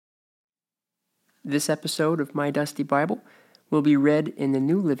This episode of My Dusty Bible will be read in the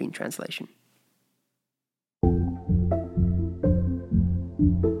New Living Translation.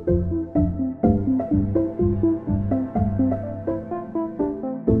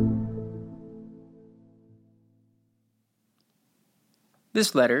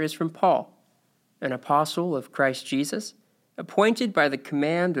 This letter is from Paul, an apostle of Christ Jesus, appointed by the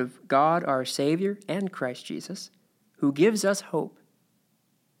command of God our Savior and Christ Jesus, who gives us hope.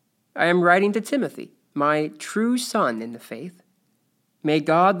 I am writing to Timothy, my true son in the faith. May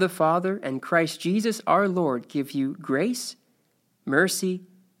God the Father and Christ Jesus our Lord give you grace, mercy,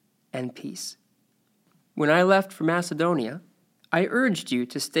 and peace. When I left for Macedonia, I urged you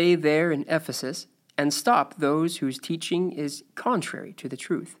to stay there in Ephesus and stop those whose teaching is contrary to the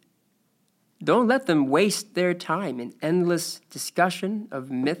truth. Don't let them waste their time in endless discussion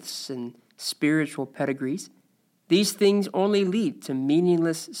of myths and spiritual pedigrees. These things only lead to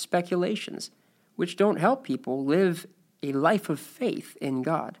meaningless speculations, which don't help people live a life of faith in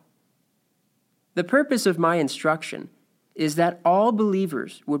God. The purpose of my instruction is that all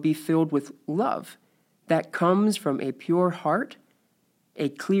believers would be filled with love that comes from a pure heart, a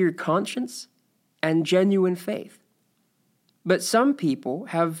clear conscience, and genuine faith. But some people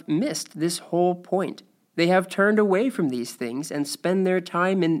have missed this whole point. They have turned away from these things and spend their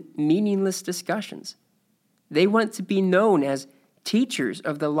time in meaningless discussions. They want to be known as teachers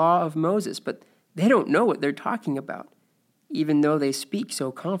of the law of Moses, but they don't know what they're talking about, even though they speak so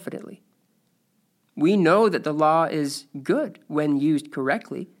confidently. We know that the law is good when used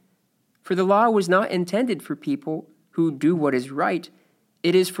correctly, for the law was not intended for people who do what is right.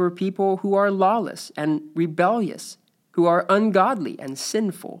 It is for people who are lawless and rebellious, who are ungodly and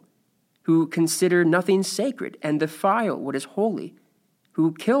sinful, who consider nothing sacred and defile what is holy,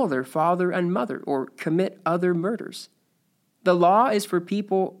 who kill their father and mother or commit other murders. The law is for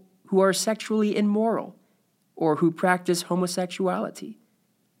people who are sexually immoral, or who practice homosexuality,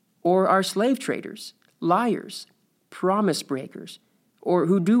 or are slave traders, liars, promise breakers, or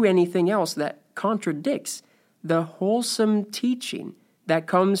who do anything else that contradicts the wholesome teaching that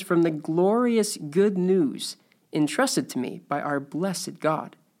comes from the glorious good news entrusted to me by our blessed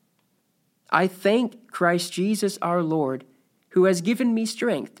God. I thank Christ Jesus our Lord, who has given me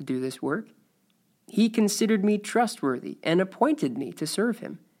strength to do this work. He considered me trustworthy and appointed me to serve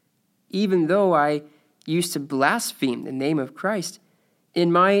him. Even though I used to blaspheme the name of Christ,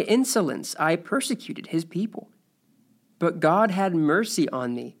 in my insolence I persecuted his people. But God had mercy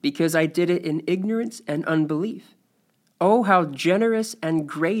on me because I did it in ignorance and unbelief. Oh, how generous and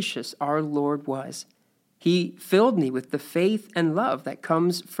gracious our Lord was. He filled me with the faith and love that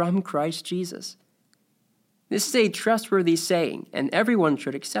comes from Christ Jesus. This is a trustworthy saying, and everyone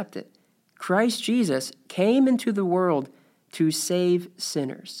should accept it. Christ Jesus came into the world to save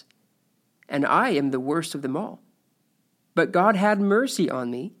sinners, and I am the worst of them all. But God had mercy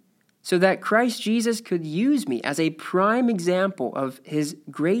on me so that Christ Jesus could use me as a prime example of his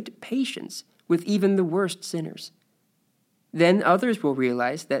great patience with even the worst sinners. Then others will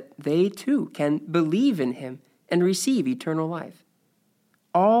realize that they too can believe in him and receive eternal life.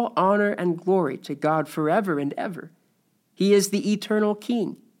 All honor and glory to God forever and ever. He is the eternal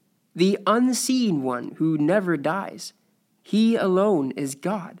King, the unseen one who never dies. He alone is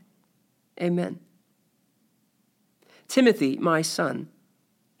God. Amen. Timothy, my son,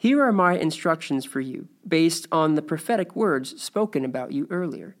 here are my instructions for you, based on the prophetic words spoken about you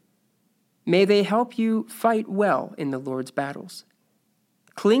earlier. May they help you fight well in the Lord's battles.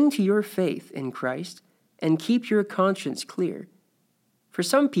 Cling to your faith in Christ and keep your conscience clear. For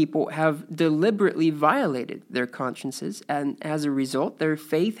some people have deliberately violated their consciences, and as a result, their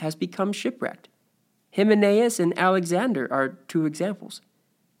faith has become shipwrecked. Hymenaeus and Alexander are two examples.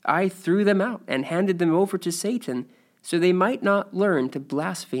 I threw them out and handed them over to Satan so they might not learn to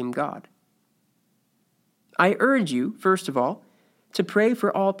blaspheme God. I urge you, first of all, to pray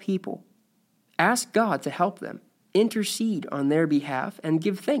for all people. Ask God to help them, intercede on their behalf, and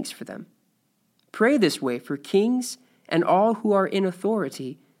give thanks for them. Pray this way for kings and all who are in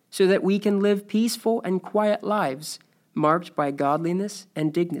authority, so that we can live peaceful and quiet lives marked by godliness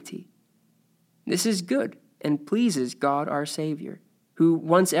and dignity. This is good and pleases God our Savior, who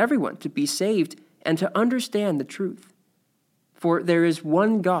wants everyone to be saved and to understand the truth. For there is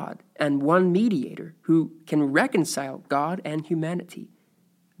one God and one mediator who can reconcile God and humanity,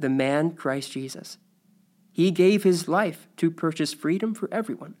 the man Christ Jesus. He gave his life to purchase freedom for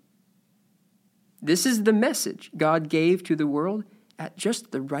everyone. This is the message God gave to the world at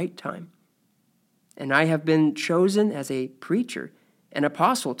just the right time. And I have been chosen as a preacher, an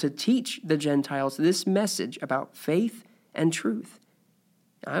apostle, to teach the Gentiles this message about faith and truth.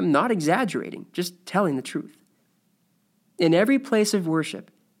 I'm not exaggerating, just telling the truth. In every place of worship,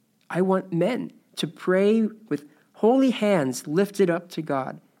 I want men to pray with holy hands lifted up to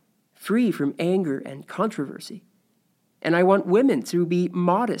God, free from anger and controversy. And I want women to be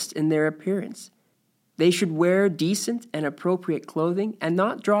modest in their appearance. They should wear decent and appropriate clothing and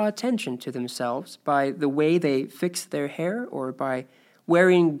not draw attention to themselves by the way they fix their hair or by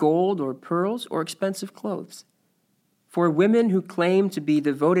wearing gold or pearls or expensive clothes. For women who claim to be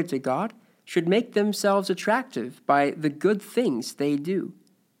devoted to God should make themselves attractive by the good things they do.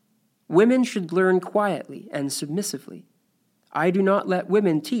 Women should learn quietly and submissively. I do not let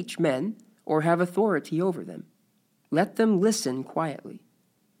women teach men or have authority over them. Let them listen quietly.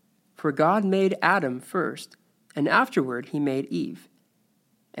 For God made Adam first, and afterward he made Eve.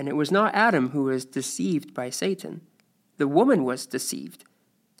 And it was not Adam who was deceived by Satan. The woman was deceived,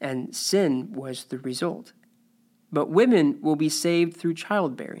 and sin was the result. But women will be saved through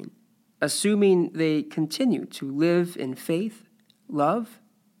childbearing, assuming they continue to live in faith, love,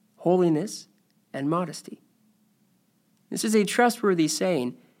 holiness, and modesty. This is a trustworthy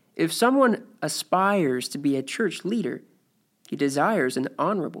saying. If someone aspires to be a church leader, he desires an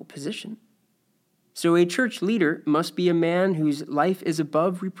honorable position. So a church leader must be a man whose life is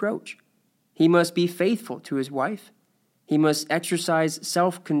above reproach. He must be faithful to his wife. He must exercise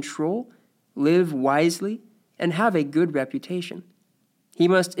self-control, live wisely, and have a good reputation. He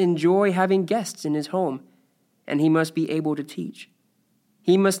must enjoy having guests in his home, and he must be able to teach.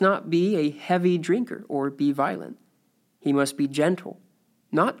 He must not be a heavy drinker or be violent. He must be gentle,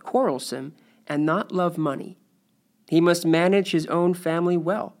 not quarrelsome, and not love money. He must manage his own family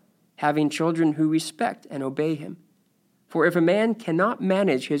well, having children who respect and obey him. For if a man cannot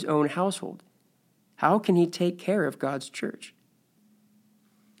manage his own household, how can he take care of God's church?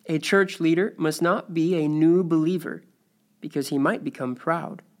 A church leader must not be a new believer, because he might become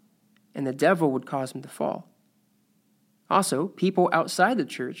proud, and the devil would cause him to fall. Also, people outside the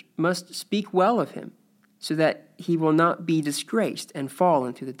church must speak well of him, so that he will not be disgraced and fall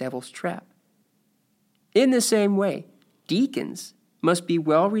into the devil's trap. In the same way, deacons must be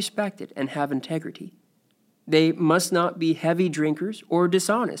well respected and have integrity. They must not be heavy drinkers or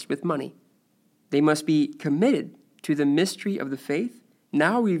dishonest with money. They must be committed to the mystery of the faith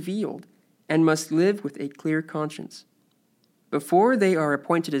now revealed and must live with a clear conscience. Before they are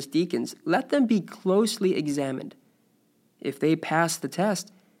appointed as deacons, let them be closely examined. If they pass the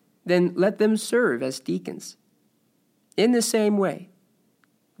test, then let them serve as deacons. In the same way,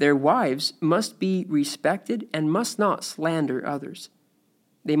 their wives must be respected and must not slander others.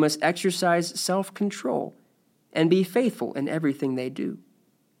 They must exercise self-control and be faithful in everything they do.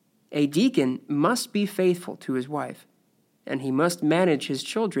 A deacon must be faithful to his wife, and he must manage his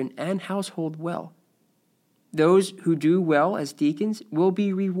children and household well. Those who do well as deacons will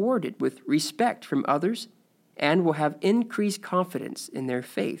be rewarded with respect from others and will have increased confidence in their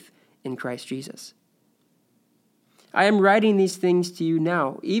faith in Christ Jesus. I am writing these things to you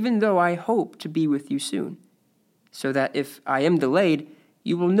now, even though I hope to be with you soon, so that if I am delayed,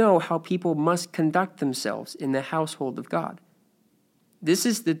 you will know how people must conduct themselves in the household of God. This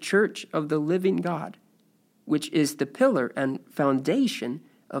is the church of the living God, which is the pillar and foundation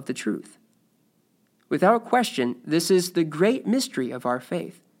of the truth. Without question, this is the great mystery of our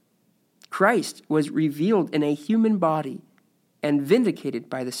faith. Christ was revealed in a human body and vindicated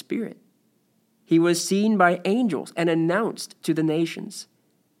by the Spirit. He was seen by angels and announced to the nations.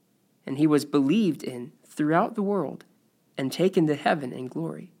 And he was believed in throughout the world and taken to heaven in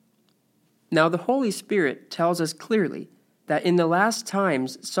glory. Now the Holy Spirit tells us clearly that in the last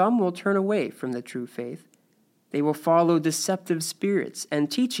times some will turn away from the true faith. They will follow deceptive spirits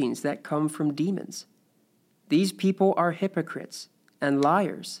and teachings that come from demons. These people are hypocrites and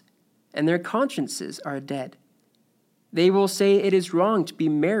liars, and their consciences are dead. They will say it is wrong to be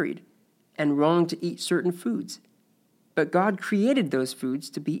married and wrong to eat certain foods. But God created those foods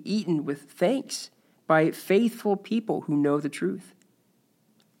to be eaten with thanks by faithful people who know the truth.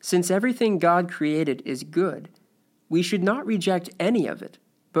 Since everything God created is good, we should not reject any of it,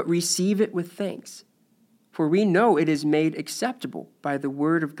 but receive it with thanks. For we know it is made acceptable by the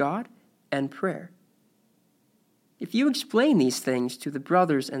word of God and prayer. If you explain these things to the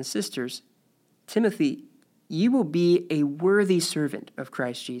brothers and sisters, Timothy, you will be a worthy servant of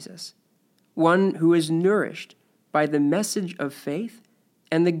Christ Jesus, one who is nourished by the message of faith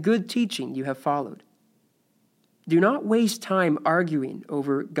and the good teaching you have followed. Do not waste time arguing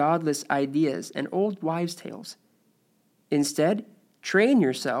over godless ideas and old wives' tales. Instead, train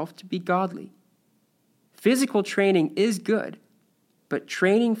yourself to be godly. Physical training is good, but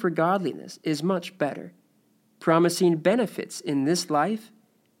training for godliness is much better, promising benefits in this life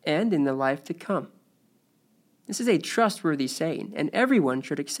and in the life to come. This is a trustworthy saying, and everyone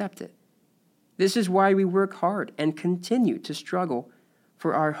should accept it. This is why we work hard and continue to struggle,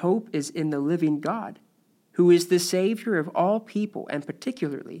 for our hope is in the living God, who is the Savior of all people and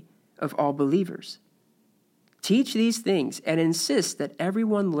particularly of all believers. Teach these things and insist that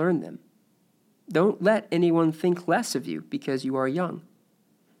everyone learn them. Don't let anyone think less of you because you are young.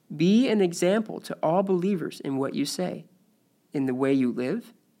 Be an example to all believers in what you say, in the way you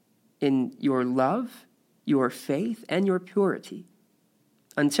live, in your love, your faith, and your purity.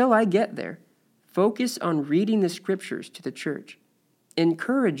 Until I get there, focus on reading the scriptures to the church,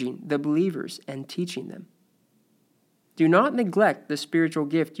 encouraging the believers and teaching them. Do not neglect the spiritual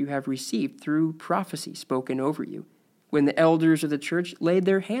gift you have received through prophecy spoken over you, when the elders of the church laid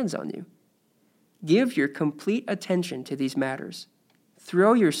their hands on you. Give your complete attention to these matters.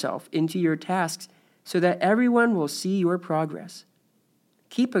 Throw yourself into your tasks so that everyone will see your progress.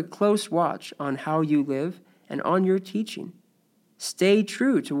 Keep a close watch on how you live and on your teaching. Stay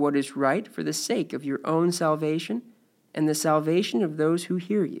true to what is right for the sake of your own salvation and the salvation of those who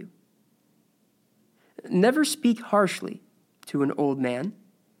hear you. Never speak harshly to an old man,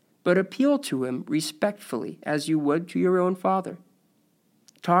 but appeal to him respectfully as you would to your own father.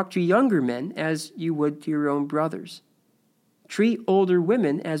 Talk to younger men as you would to your own brothers. Treat older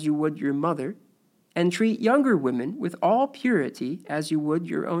women as you would your mother, and treat younger women with all purity as you would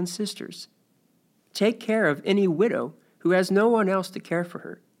your own sisters. Take care of any widow who has no one else to care for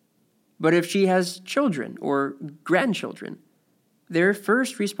her. But if she has children or grandchildren, their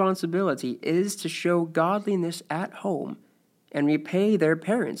first responsibility is to show godliness at home and repay their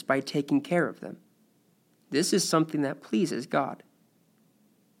parents by taking care of them. This is something that pleases God.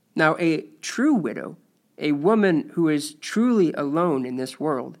 Now, a true widow, a woman who is truly alone in this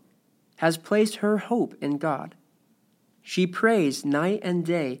world, has placed her hope in God. She prays night and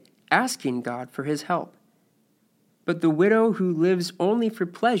day, asking God for his help. But the widow who lives only for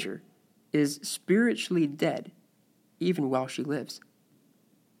pleasure is spiritually dead, even while she lives.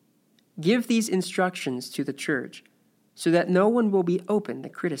 Give these instructions to the church so that no one will be open to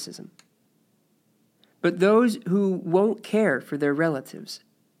criticism. But those who won't care for their relatives,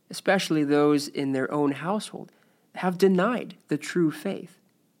 especially those in their own household, have denied the true faith.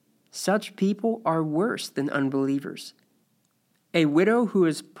 Such people are worse than unbelievers. A widow who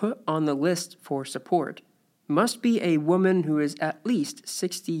is put on the list for support must be a woman who is at least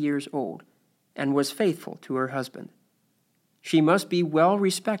 60 years old and was faithful to her husband. She must be well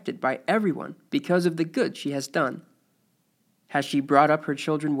respected by everyone because of the good she has done. Has she brought up her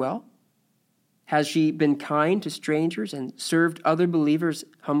children well? Has she been kind to strangers and served other believers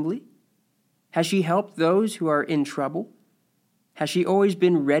humbly? Has she helped those who are in trouble? Has she always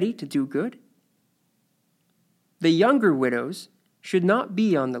been ready to do good? The younger widows should not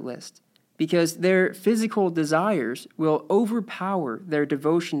be on the list because their physical desires will overpower their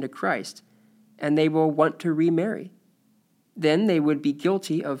devotion to Christ and they will want to remarry. Then they would be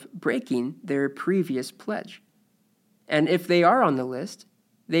guilty of breaking their previous pledge. And if they are on the list,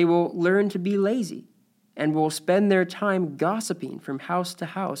 they will learn to be lazy and will spend their time gossiping from house to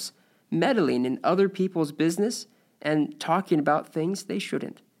house, meddling in other people's business and talking about things they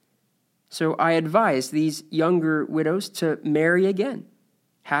shouldn't. So I advise these younger widows to marry again,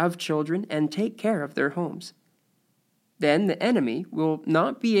 have children, and take care of their homes. Then the enemy will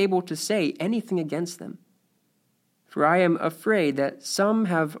not be able to say anything against them. For I am afraid that some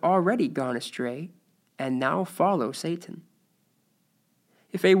have already gone astray and now follow Satan.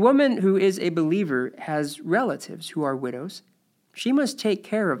 If a woman who is a believer has relatives who are widows, she must take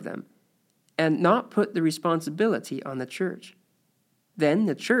care of them and not put the responsibility on the church. Then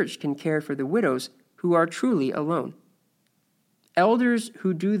the church can care for the widows who are truly alone. Elders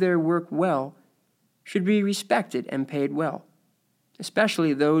who do their work well should be respected and paid well,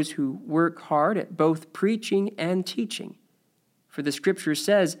 especially those who work hard at both preaching and teaching. For the scripture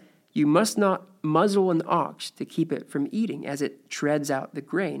says, "You must not muzzle an ox to keep it from eating as it treads out the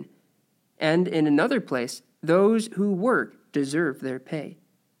grain." And in another place, those who work deserve their pay.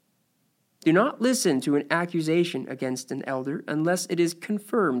 Do not listen to an accusation against an elder unless it is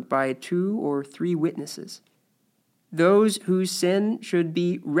confirmed by 2 or 3 witnesses. Those who sin should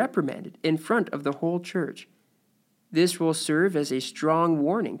be reprimanded in front of the whole church. This will serve as a strong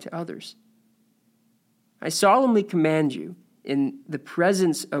warning to others. I solemnly command you, in the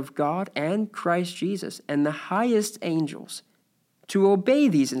presence of God and Christ Jesus and the highest angels, to obey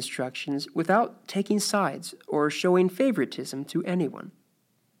these instructions without taking sides or showing favoritism to anyone.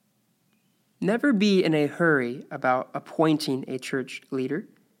 Never be in a hurry about appointing a church leader.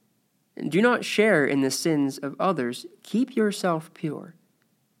 And do not share in the sins of others. Keep yourself pure.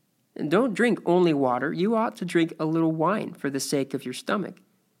 And don't drink only water. You ought to drink a little wine for the sake of your stomach,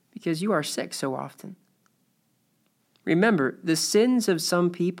 because you are sick so often. Remember, the sins of some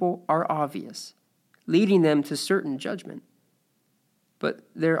people are obvious, leading them to certain judgment. But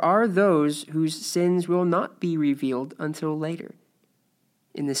there are those whose sins will not be revealed until later.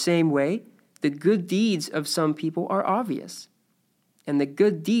 In the same way, the good deeds of some people are obvious, and the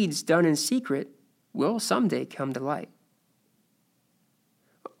good deeds done in secret will someday come to light.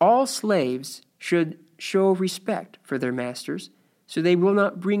 All slaves should show respect for their masters, so they will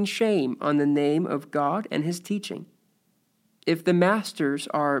not bring shame on the name of God and his teaching. If the masters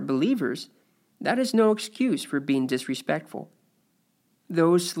are believers, that is no excuse for being disrespectful.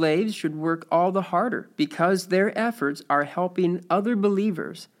 Those slaves should work all the harder because their efforts are helping other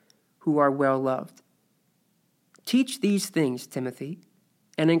believers who are well loved. Teach these things, Timothy,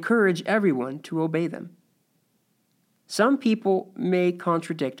 and encourage everyone to obey them. Some people may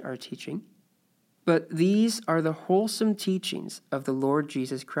contradict our teaching, but these are the wholesome teachings of the Lord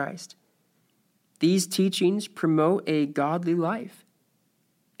Jesus Christ. These teachings promote a godly life.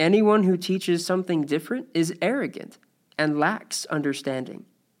 Anyone who teaches something different is arrogant and lacks understanding.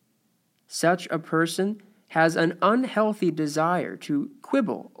 Such a person has an unhealthy desire to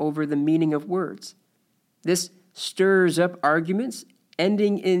quibble over the meaning of words. This stirs up arguments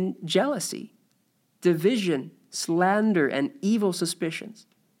ending in jealousy, division, slander, and evil suspicions.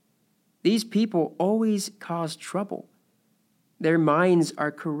 These people always cause trouble. Their minds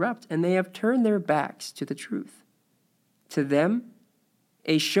are corrupt, and they have turned their backs to the truth. To them,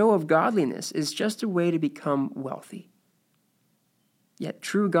 a show of godliness is just a way to become wealthy. Yet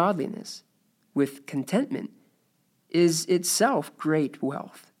true godliness, with contentment, is itself great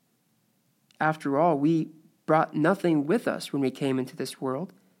wealth. After all, we brought nothing with us when we came into this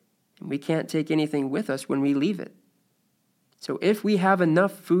world, and we can't take anything with us when we leave it. So if we have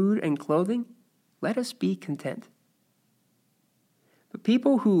enough food and clothing, let us be content. But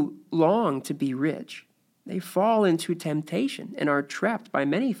people who long to be rich, they fall into temptation and are trapped by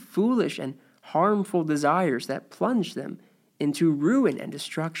many foolish and harmful desires that plunge them into ruin and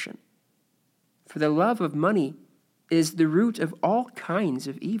destruction. For the love of money is the root of all kinds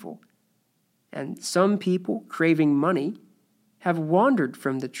of evil. And some people, craving money, have wandered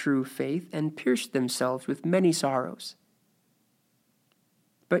from the true faith and pierced themselves with many sorrows.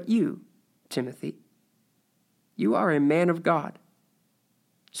 But you, Timothy, you are a man of God.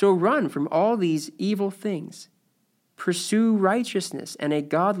 So run from all these evil things. Pursue righteousness and a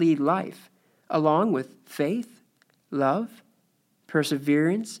godly life, along with faith, love,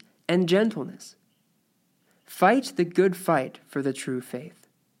 perseverance, and gentleness. Fight the good fight for the true faith.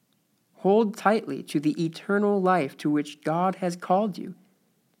 Hold tightly to the eternal life to which God has called you,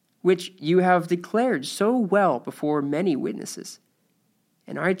 which you have declared so well before many witnesses.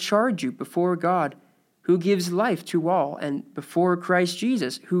 And I charge you before God, who gives life to all, and before Christ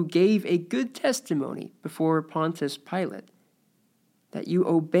Jesus, who gave a good testimony before Pontius Pilate, that you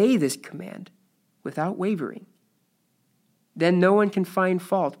obey this command without wavering. Then no one can find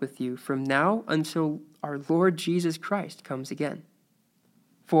fault with you from now until our Lord Jesus Christ comes again.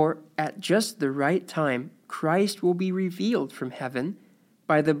 For at just the right time, Christ will be revealed from heaven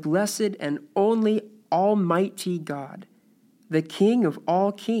by the blessed and only Almighty God, the King of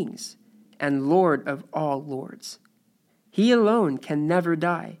all kings and Lord of all lords. He alone can never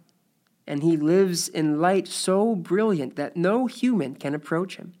die, and he lives in light so brilliant that no human can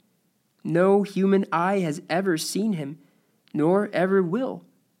approach him. No human eye has ever seen him, nor ever will.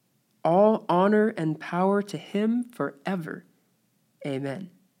 All honor and power to him forever. Amen.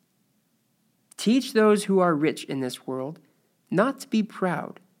 Teach those who are rich in this world not to be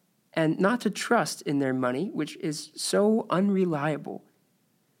proud and not to trust in their money, which is so unreliable.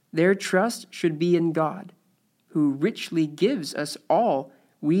 Their trust should be in God, who richly gives us all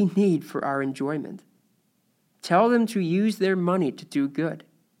we need for our enjoyment. Tell them to use their money to do good.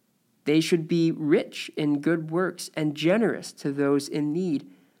 They should be rich in good works and generous to those in need,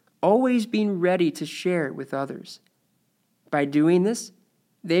 always being ready to share with others. By doing this,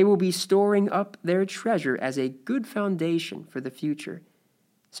 they will be storing up their treasure as a good foundation for the future,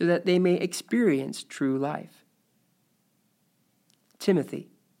 so that they may experience true life. Timothy,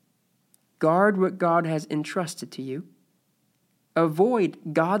 guard what God has entrusted to you.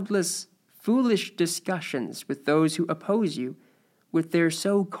 Avoid godless, foolish discussions with those who oppose you with their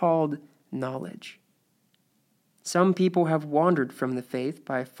so-called knowledge. Some people have wandered from the faith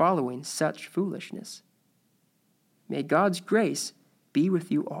by following such foolishness. May God's grace be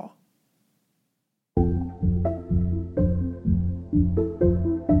with you all.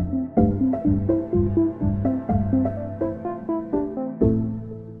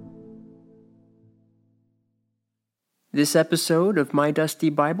 This episode of My Dusty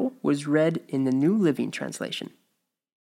Bible was read in the New Living Translation.